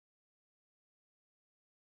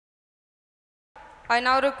I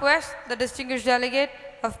now request the distinguished delegate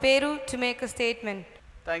of Peru to make a statement.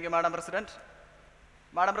 Thank you, Madam President.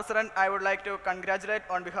 Madam President, I would like to congratulate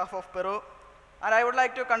on behalf of Peru, and I would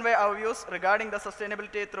like to convey our views regarding the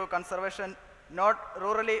sustainability through conservation, not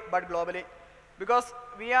rurally but globally, because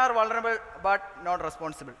we are vulnerable but not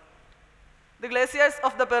responsible. The glaciers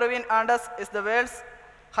of the Peruvian Andes is the world's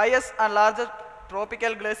highest and largest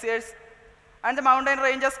tropical glaciers, and the mountain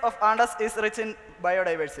ranges of Andes is rich in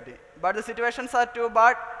biodiversity. But the situations are too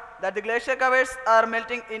bad that the glacier covers are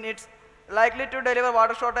melting in its likely to deliver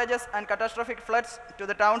water shortages and catastrophic floods to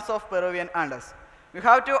the towns of Peruvian Andes. We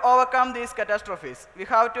have to overcome these catastrophes. We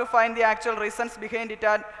have to find the actual reasons behind it,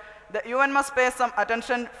 and the UN must pay some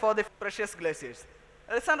attention for the precious glaciers.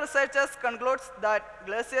 Recent researchers concludes that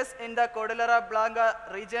glaciers in the Cordillera Blanca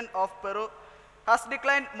region of Peru has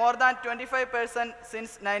declined more than 25%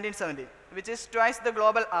 since 1970, which is twice the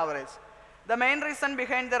global average. The main reason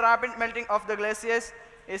behind the rapid melting of the glaciers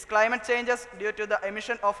is climate changes due to the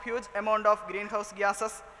emission of huge amount of greenhouse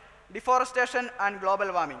gases, deforestation, and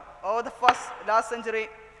global warming. Over the last century,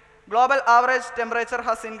 global average temperature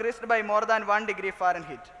has increased by more than 1 degree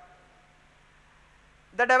Fahrenheit.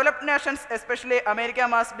 The developed nations, especially America,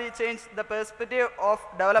 must be changed the perspective of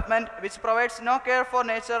development, which provides no care for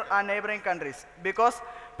nature and neighboring countries, because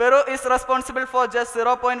Peru is responsible for just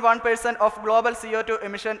 0.1% of global CO2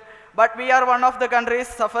 emission, but we are one of the countries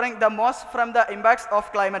suffering the most from the impacts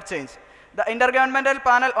of climate change. The Intergovernmental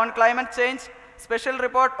Panel on Climate Change special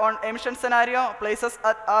report on emission scenario places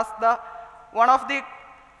us as one of the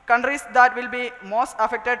countries that will be most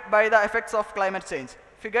affected by the effects of climate change.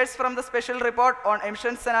 Figures from the special report on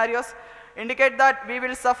emission scenarios indicate that we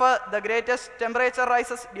will suffer the greatest temperature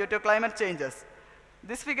rises due to climate changes.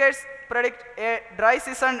 These figures predict a dry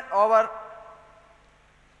season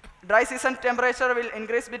temperature will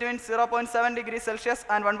increase between 0.7 degrees Celsius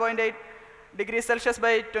and 1.8 degrees Celsius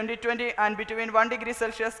by 2020 and between 1 degree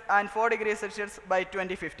Celsius and 4 degrees Celsius by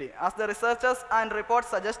 2050, as the researchers and reports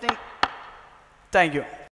suggesting. Thank you.